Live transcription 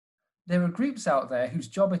There are groups out there whose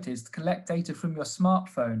job it is to collect data from your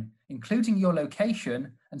smartphone, including your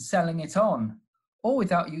location, and selling it on, all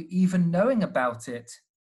without you even knowing about it.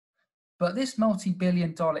 But this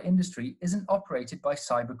multi-billion-dollar industry isn't operated by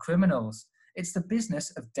cyber criminals. It's the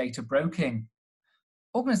business of data broking.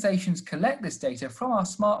 Organizations collect this data from our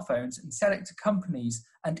smartphones and sell it to companies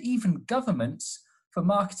and even governments for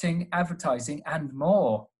marketing, advertising, and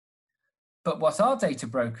more. But what are data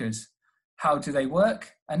brokers? How do they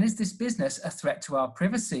work? And is this business a threat to our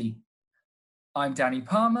privacy? I'm Danny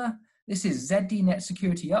Palmer. This is ZDNet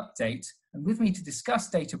Security Update. And with me to discuss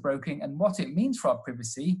data broking and what it means for our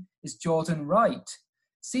privacy is Jordan Wright,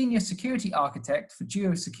 Senior Security Architect for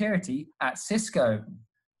Duo Security at Cisco.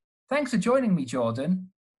 Thanks for joining me, Jordan.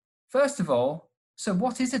 First of all, so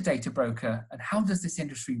what is a data broker and how does this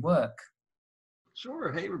industry work?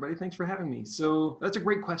 Sure. Hey, everybody. Thanks for having me. So that's a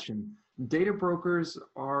great question. Data brokers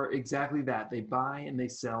are exactly that. They buy and they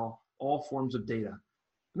sell all forms of data.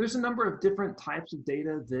 There's a number of different types of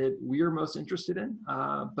data that we are most interested in,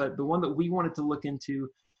 but the one that we wanted to look into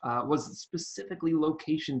was specifically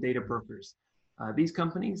location data brokers. These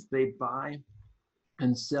companies, they buy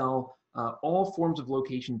and sell all forms of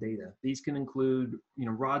location data. These can include,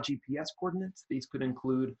 raw GPS coordinates. These could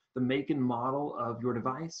include the make and model of your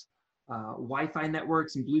device, Wi-Fi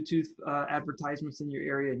networks and Bluetooth advertisements in your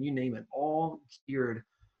area, and you name it, all geared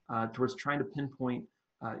towards trying to pinpoint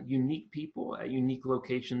unique people at unique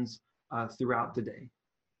locations throughout the day.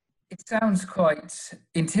 It sounds quite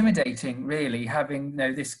intimidating, really, having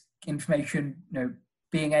this information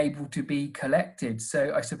being able to be collected.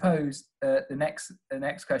 So I suppose the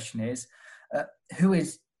next question is, who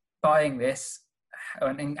is buying this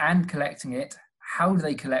and collecting it? How do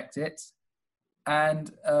they collect it?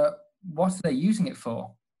 And what are they using it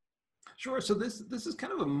for? Sure. So this is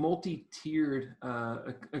kind of a multi-tiered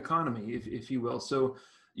economy, if you will. So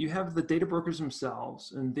you have the data brokers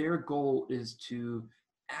themselves, and their goal is to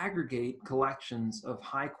aggregate collections of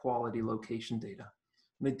high-quality location data.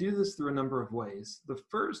 And they do this through a number of ways. The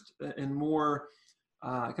first and more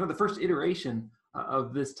the first iteration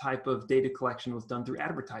of this type of data collection was done through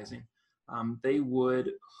advertising. They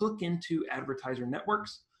would hook into advertiser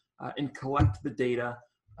networks and collect the data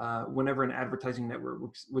whenever an advertising network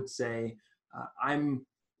would say, I'm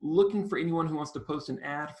looking for anyone who wants to post an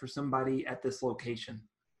ad for somebody at this location.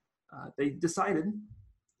 They decided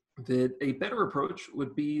that a better approach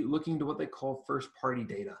would be looking to what they call first-party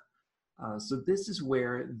data. So this is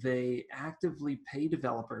where they actively pay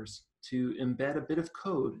developers to embed a bit of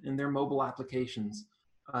code in their mobile applications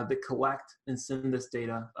that collect and send this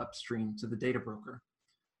data upstream to the data broker.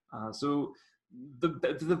 So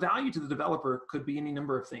the value to the developer could be any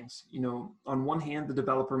number of things. On one hand, the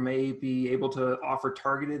developer may be able to offer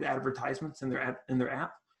targeted advertisements in their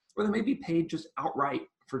app, or they may be paid just outright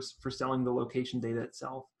for selling the location data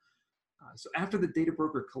itself. So after the data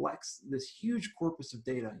broker collects this huge corpus of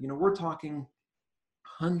data, we're talking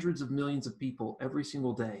hundreds of millions of people every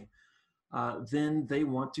single day, then they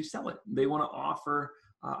want to sell it. They want to offer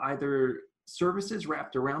either services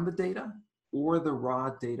wrapped around the data or the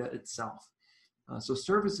raw data itself. So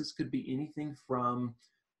services could be anything from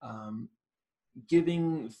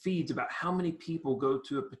giving feeds about how many people go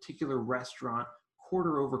to a particular restaurant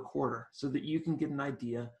quarter over quarter so that you can get an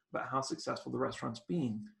idea about how successful the restaurant's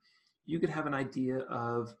being. You could have an idea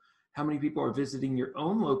of how many people are visiting your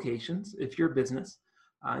own locations if you're a business.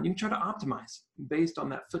 You can try to optimize based on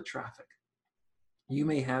that foot traffic. You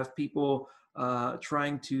may have people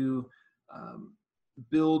trying to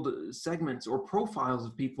build segments or profiles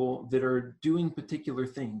of people that are doing particular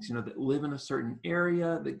things, that live in a certain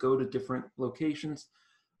area, that go to different locations.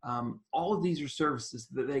 All of these are services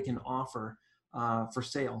that they can offer for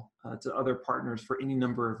sale to other partners for any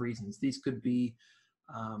number of reasons. These could be,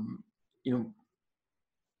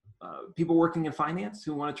 people working in finance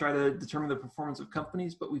who want to try to determine the performance of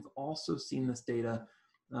companies, but we've also seen this data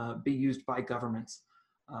be used by governments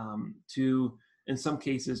to, in some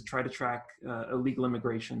cases, try to track illegal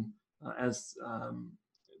immigration as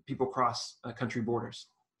people cross country borders.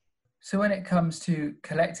 So when it comes to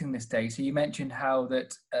collecting this data, you mentioned how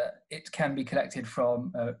that it can be collected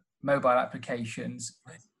from mobile applications.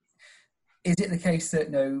 Is it the case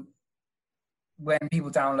that when people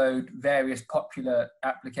download various popular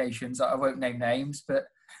applications, I won't name names, but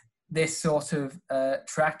this sort of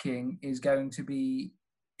tracking is going to be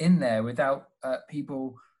in there without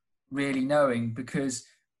people really knowing? Because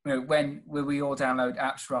when we all download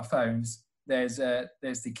apps for our phones, there's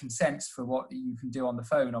the consents for what you can do on the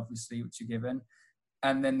phone, obviously, which are given,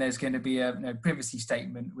 and then there's going to be a privacy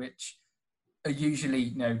statement, which are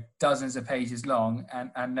usually dozens of pages long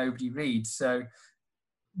and nobody reads. So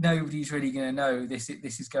nobody's really going to know this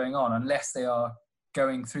is going on unless they are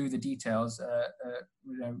going through the details,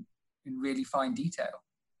 in really fine detail.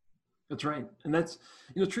 That's right. And that's,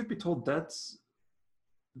 truth be told, that's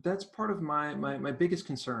part of my biggest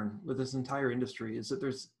concern with this entire industry, is that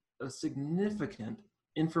there's a significant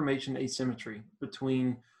information asymmetry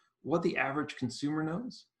between what the average consumer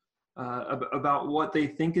knows about what they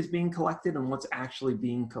think is being collected and what's actually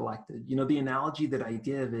being collected. The analogy that I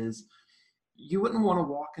give is, you wouldn't want to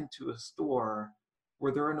walk into a store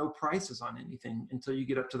where there are no prices on anything until you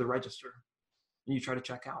get up to the register and you try to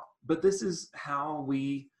check out. But this is how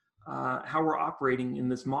we're operating in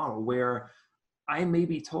this model, where I may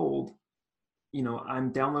be told,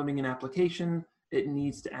 I'm downloading an application, it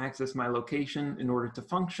needs to access my location in order to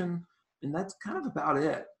function, and that's kind of about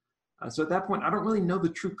it. So at that point, I don't really know the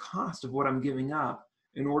true cost of what I'm giving up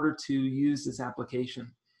in order to use this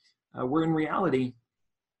application. Where in reality,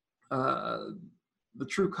 the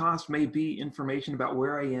true cost may be information about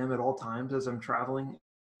where I am at all times as I'm traveling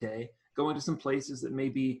day, going to some places that may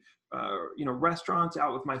be, restaurants,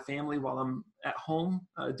 out with my family while I'm at home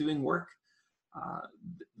doing work.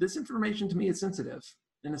 This information to me is sensitive,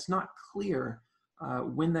 and it's not clear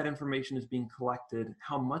when that information is being collected,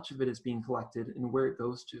 how much of it is being collected, and where it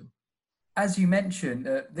goes to. As you mentioned,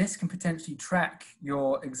 this can potentially track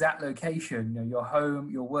your exact location, your home,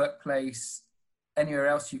 your workplace, anywhere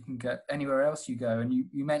else you go. And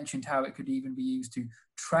you mentioned how it could even be used to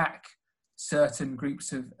track certain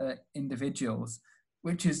groups of individuals,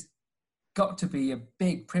 which has got to be a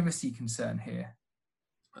big privacy concern here.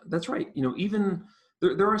 That's right. Even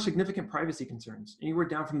there are significant privacy concerns, anywhere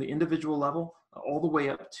down from the individual level all the way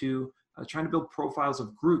up to trying to build profiles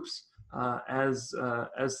of groups as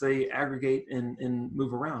they aggregate and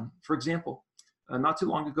move around. For example, not too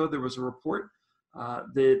long ago, there was a report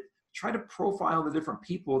that tried to profile the different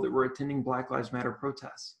people that were attending Black Lives Matter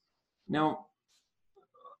protests. Now,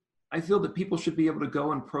 I feel that people should be able to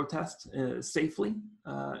go and protest safely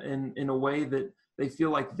in a way that they feel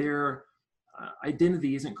like their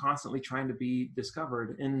identity isn't constantly trying to be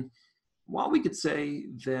discovered. And while we could say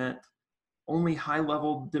that only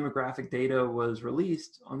high-level demographic data was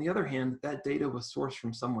released, on the other hand, that data was sourced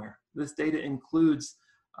from somewhere. This data includes,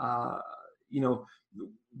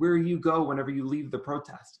 where you go whenever you leave the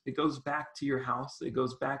protest. It goes back to your house. It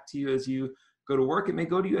goes back to you as you go to work. It may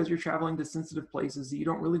go to you as you're traveling to sensitive places that you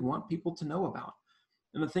don't really want people to know about.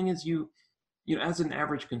 And the thing is, as an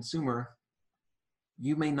average consumer,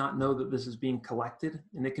 you may not know that this is being collected,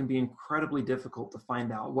 and it can be incredibly difficult to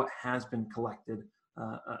find out what has been collected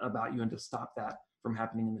about you and to stop that from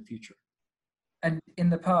happening in the future. And in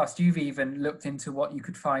the past, you've even looked into what you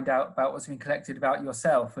could find out about what's been collected about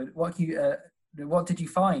yourself. What did you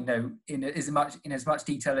find, in as much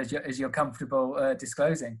detail as you're comfortable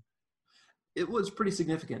disclosing? It was pretty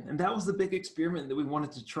significant, and that was the big experiment that we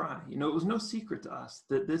wanted to try. It was no secret to us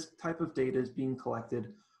that this type of data is being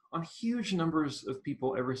collected on huge numbers of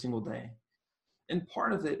people every single day. And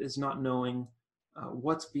part of it is not knowing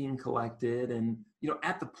what's being collected and,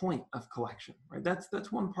 at the point of collection, right?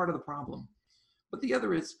 That's one part of the problem. But the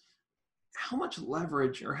other is, how much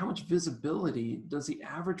leverage or how much visibility does the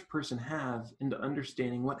average person have into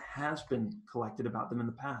understanding what has been collected about them in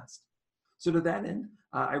the past? So to that end,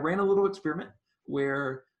 I ran a little experiment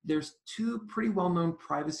where there's two pretty well-known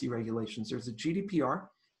privacy regulations. There's the GDPR,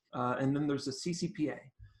 and then there's the CCPA.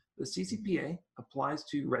 The CCPA applies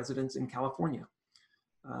to residents in California.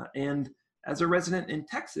 And as a resident in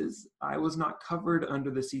Texas, I was not covered under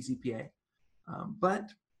the CCPA.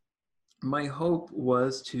 But my hope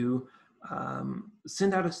was to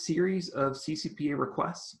send out a series of CCPA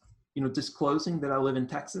requests, disclosing that I live in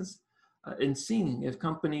Texas, and seeing if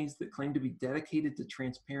companies that claim to be dedicated to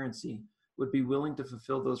transparency would be willing to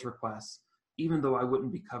fulfill those requests, even though I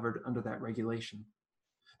wouldn't be covered under that regulation.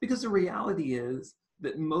 Because the reality is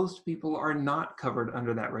that most people are not covered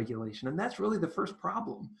under that regulation. And that's really the first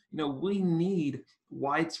problem. We need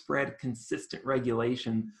widespread, consistent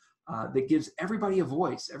regulation that gives everybody a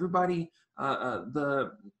voice, everybody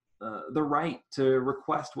the right to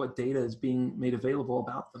request what data is being made available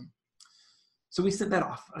about them. So we sent that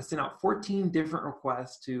off. I sent out 14 different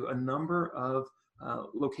requests to a number of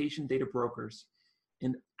location data brokers.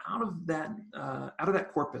 And out of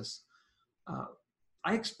that corpus,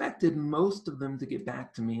 I expected most of them to get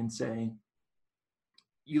back to me and say,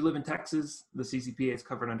 you live in Texas, the CCPA is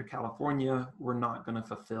covered under California, we're not going to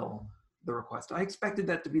fulfill the request. I expected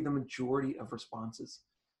that to be the majority of responses.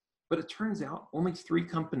 But it turns out only 3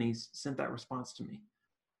 companies sent that response to me.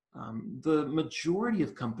 The majority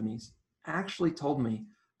of companies actually told me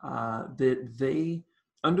that they,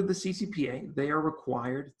 under the CCPA, they are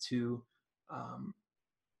required to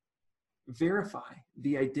verify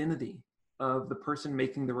the identity of the person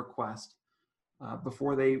making the request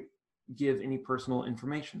before they give any personal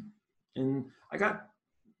information. And I got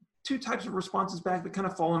two types of responses back that kind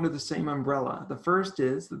of fall under the same umbrella. The first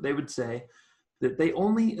is that they would say that they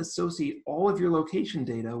only associate all of your location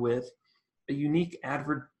data with a unique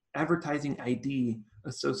advertising ID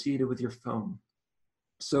associated with your phone.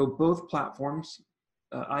 So both platforms,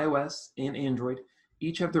 iOS and Android,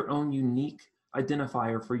 each have their own unique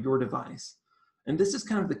identifier for your device. And this is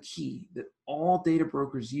kind of the key that all data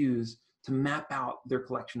brokers use to map out their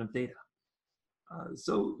collection of data.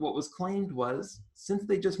 So what was claimed was, since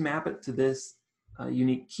they just map it to this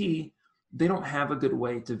unique key, they don't have a good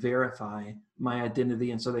way to verify my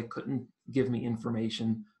identity, and so they couldn't give me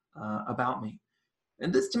information about me.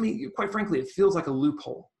 And this, to me, quite frankly, it feels like a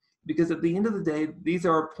loophole, because at the end of the day, these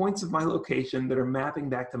are points of my location that are mapping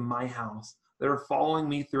back to my house, that are following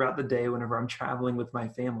me throughout the day whenever I'm traveling with my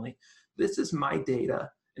family. This is my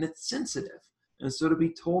data, and it's sensitive. And so to be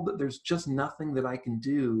told that there's just nothing that I can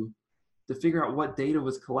do to figure out what data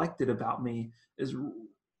was collected about me is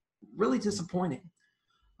really disappointing.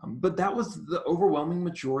 But that was the overwhelming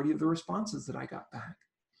majority of the responses that I got back.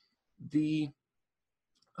 The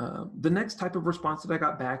next type of response that I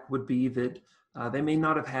got back would be that they may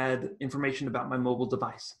not have had information about my mobile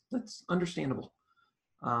device. That's understandable.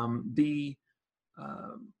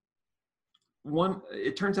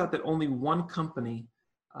 It turns out that only one company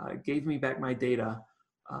gave me back my data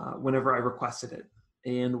whenever I requested it.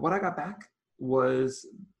 And what I got back was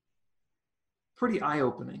pretty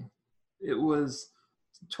eye-opening. It was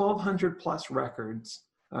 1,200 plus records,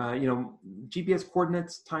 GPS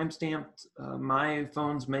coordinates, timestamped, my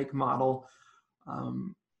phone's make, model,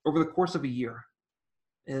 over the course of a year.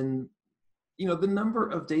 And, the number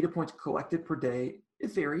of data points collected per day,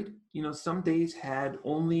 it varied. Some days had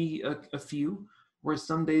only a few, whereas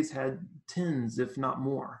some days had tens, if not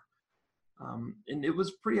more. And it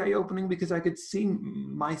was pretty eye-opening because I could see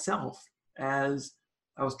myself as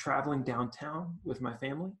I was traveling downtown with my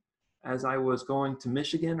family, as I was going to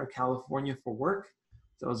Michigan or California for work.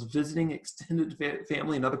 So I was visiting extended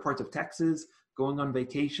family in other parts of Texas, going on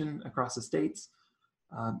vacation across the states.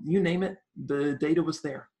 You name it, the data was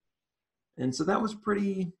there. And so that was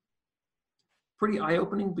pretty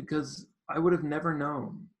eye-opening, because I would have never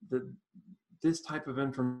known that this type of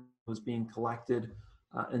information was being collected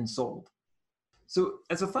and sold. So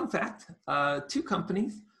as a fun fact, two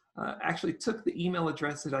companies actually took the email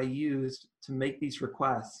address that I used to make these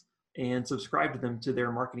requests and subscribed them to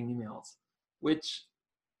their marketing emails, which,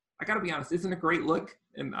 I gotta be honest, isn't a great look,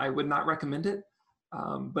 and I would not recommend it.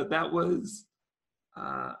 But that was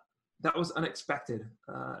unexpected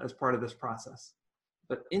as part of this process.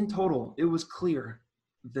 But in total, it was clear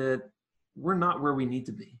that we're not where we need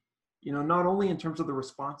to be. Not only in terms of the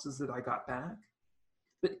responses that I got back,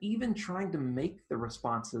 but even trying to make the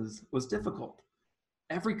responses was difficult.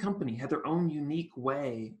 Every company had their own unique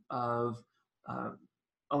way of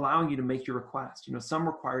allowing you to make your request. Some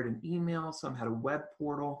required an email, some had a web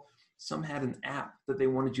portal, some had an app that they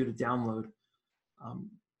wanted you to download.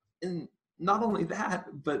 And not only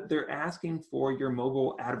that, but they're asking for your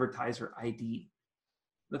mobile advertiser ID.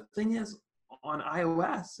 The thing is, on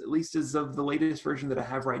iOS, at least as of the latest version that I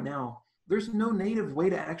have right now, there's no native way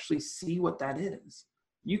to actually see what that is.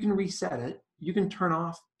 You can reset it, you can turn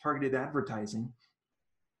off targeted advertising,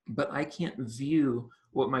 but I can't view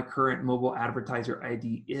what my current mobile advertiser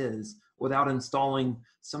ID is without installing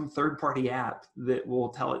some third-party app that will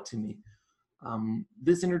tell it to me.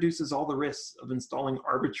 This introduces all the risks of installing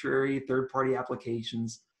arbitrary third-party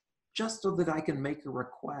applications just so that I can make a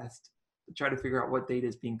request to try to figure out what data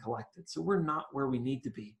is being collected. So we're not where we need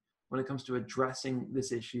to be when it comes to addressing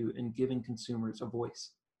this issue and giving consumers a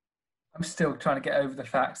voice. I'm still trying to get over the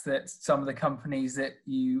fact that some of the companies that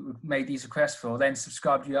you made these requests for then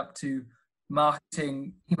subscribed you up to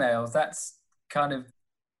marketing emails. That's kind of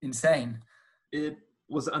insane. It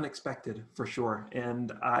was unexpected for sure.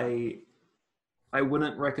 And I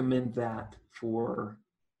wouldn't recommend that for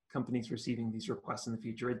companies receiving these requests in the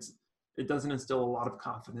future. It doesn't instill a lot of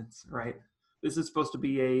confidence, right? This is supposed to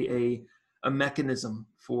be a mechanism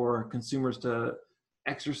for consumers to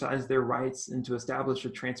exercise their rights and to establish a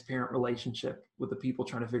transparent relationship with the people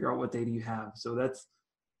trying to figure out what data you have. So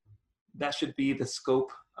that should be the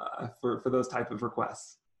scope for those type of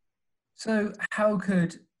requests. So how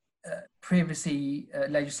could privacy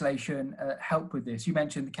legislation help with this? You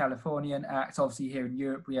mentioned the Californian Act. Obviously here in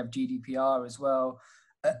Europe we have GDPR as well.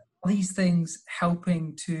 Are these things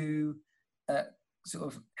helping to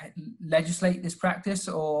sort of legislate this practice,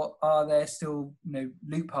 or are there still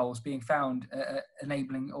loopholes being found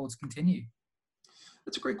enabling all to continue?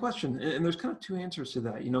 That's a great question. And there's kind of two answers to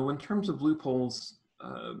that. You know, in terms of loopholes,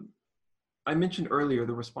 I mentioned earlier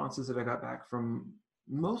the responses that I got back from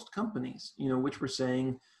most companies, you know, which were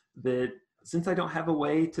saying that since I don't have a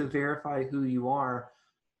way to verify who you are,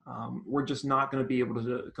 we're just not going to be able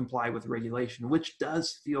to comply with regulation, which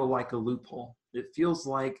does feel like a loophole. It feels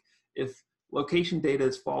like if location data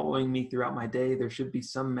is following me throughout my day, there should be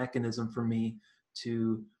some mechanism for me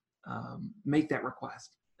to make that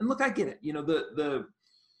request. And look, I get it. You know,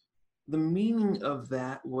 the meaning of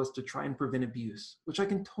that was to try and prevent abuse, which I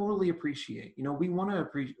can totally appreciate. You know, we want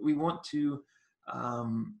to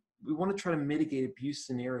try to mitigate abuse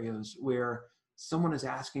scenarios where someone is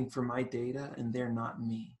asking for my data and they're not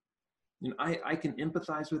me. You know, I can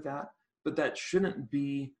empathize with that, but that shouldn't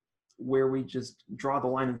be where we just draw the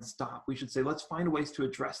line and stop. We should say, let's find ways to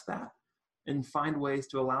address that and find ways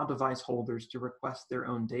to allow device holders to request their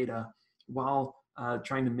own data while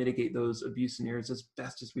trying to mitigate those abuse scenarios as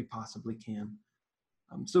best as we possibly can.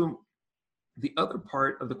 So the other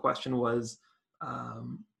part of the question was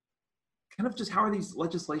kind of just how are these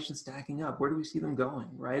legislations stacking up? Where do we see them going,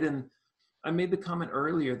 right? And I made the comment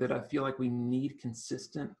earlier that I feel like we need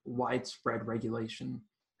consistent, widespread regulation.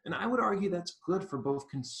 And I would argue that's good for both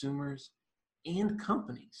consumers and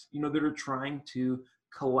companies, you know, that are trying to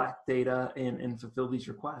collect data and fulfill these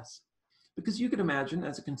requests. Because you could imagine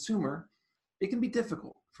as a consumer, it can be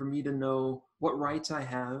difficult for me to know what rights I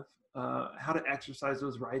have, how to exercise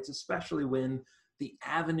those rights, especially when the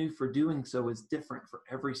avenue for doing so is different for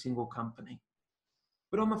every single company.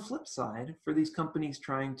 But on the flip side, for these companies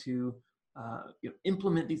trying to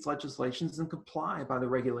implement these legislations and comply by the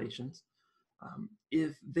regulations,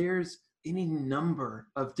 if there's any number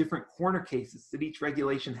of different corner cases that each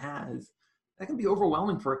regulation has, that can be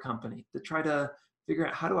overwhelming for a company to try to figure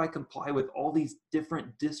out how do I comply with all these different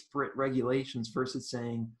disparate regulations versus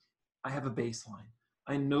saying, I have a baseline.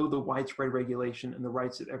 I know the widespread regulation and the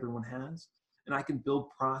rights that everyone has, and I can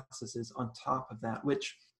build processes on top of that,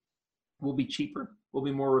 which will be cheaper, will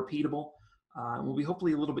be more repeatable, will be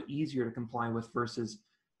hopefully a little bit easier to comply with versus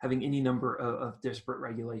having any number of disparate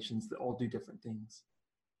regulations that all do different things.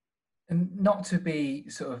 And not to be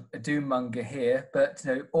sort of a doom monger here, but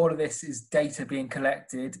you know, all of this is data being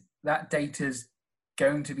collected. That data's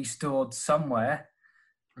going to be stored somewhere.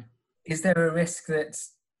 Is there a risk that,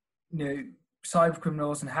 you know, cyber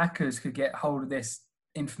criminals and hackers could get hold of this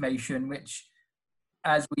information, which,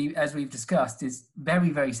 as we've discussed, is very,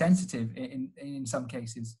 very sensitive in some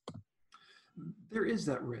cases? There is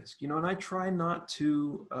that risk, you know, and I try not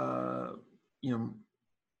to, you know,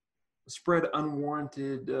 spread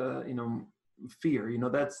unwarranted, you know, fear. You know,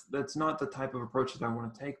 that's not the type of approach that I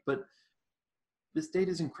want to take. But this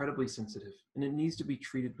data is incredibly sensitive, and it needs to be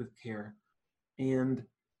treated with care. And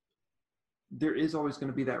there is always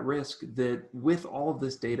going to be that risk that with all of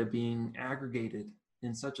this data being aggregated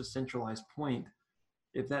in such a centralized point,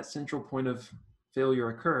 if that central point of failure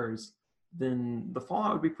occurs, then the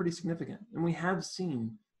fallout would be pretty significant. And we have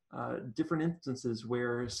seen different instances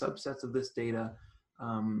where subsets of this data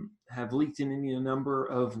have leaked in any number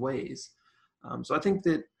of ways. So I think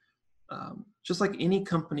that just like any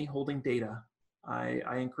company holding data,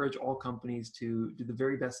 I encourage all companies to do the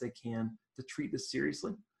very best they can to treat this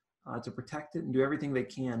seriously, to protect it and do everything they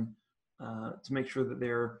can to make sure that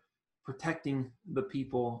they're protecting the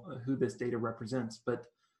people who this data represents. But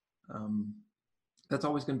that's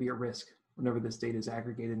always going to be a risk whenever this data is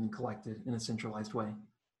aggregated and collected in a centralized way.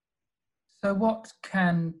 So what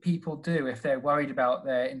can people do if they're worried about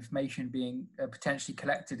their information being potentially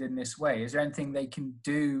collected in this way? Is there anything they can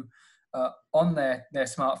do on their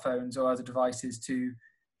smartphones or other devices to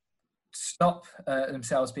stop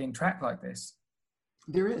themselves being tracked like this?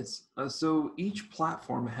 There is. So each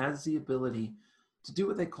platform has the ability to do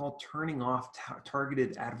what they call turning off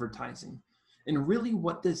targeted advertising. And really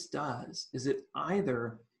what this does is it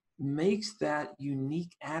either makes that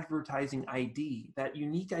unique advertising ID, that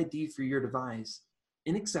unique ID for your device,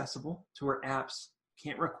 inaccessible to where apps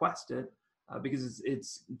can't request it because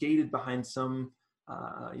it's gated behind some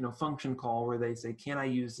function call where they say, can I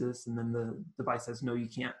use this? And then the device says, no, you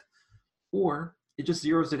can't. Or it just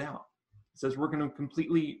zeroes it out. It says, we're going to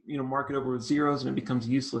completely mark it over with zeros, and it becomes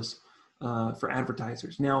useless for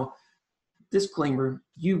advertisers. Now, disclaimer,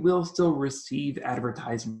 you will still receive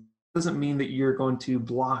advertising. Doesn't mean that you're going to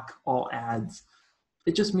block all ads.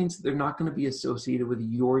 It just means they're not going to be associated with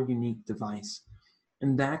your unique device.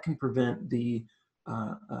 And that can prevent the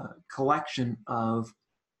collection of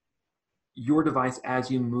your device as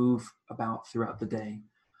you move about throughout the day.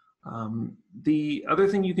 The other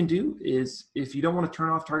thing you can do is, if you don't want to turn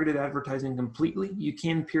off targeted advertising completely, you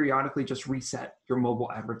can periodically just reset your mobile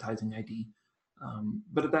advertising ID.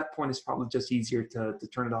 But at that point, it's probably just easier to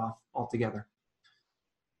turn it off altogether.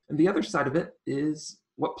 And the other side of it is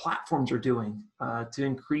what platforms are doing to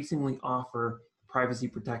increasingly offer privacy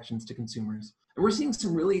protections to consumers. And we're seeing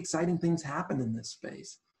some really exciting things happen in this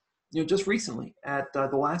space. Just recently at the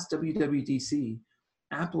last WWDC,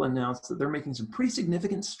 Apple announced that they're making some pretty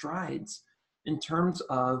significant strides in terms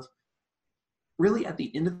of really, at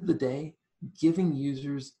the end of the day, giving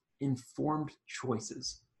users informed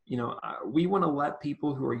choices. We want to let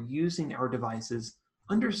people who are using our devices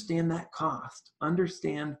understand that cost,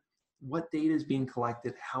 understand what data is being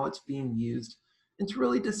collected, how it's being used, and to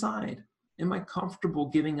really decide, am I comfortable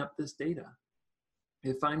giving up this data?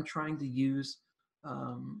 If I'm trying to use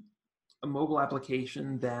a mobile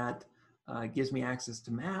application that gives me access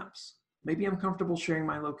to maps, maybe I'm comfortable sharing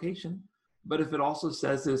my location. But if it also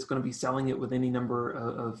says that it's going to be selling it with any number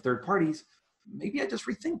of third parties, maybe I just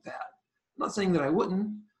rethink that. I'm not saying that I wouldn't,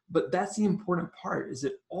 but that's the important part, is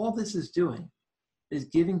that all this is doing is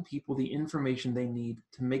giving people the information they need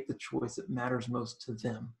to make the choice that matters most to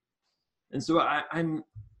them. And so I'm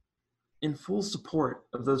in full support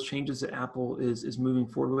of those changes that Apple is moving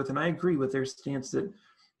forward with. And I agree with their stance that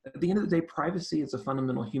at the end of the day, privacy is a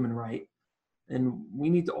fundamental human right. And we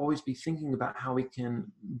need to always be thinking about how we can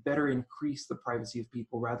better increase the privacy of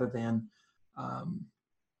people rather than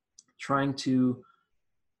trying to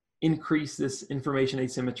increase this information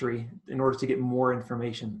asymmetry in order to get more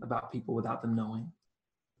information about people without them knowing.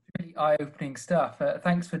 Really eye-opening stuff.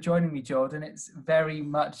 Thanks for joining me, Jordan. It's very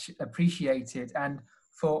much appreciated. And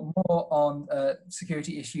for more on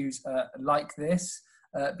security issues like this,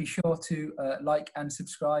 be sure to like and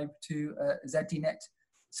subscribe to ZDNet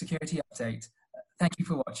Security Update. Thank you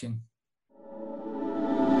for watching.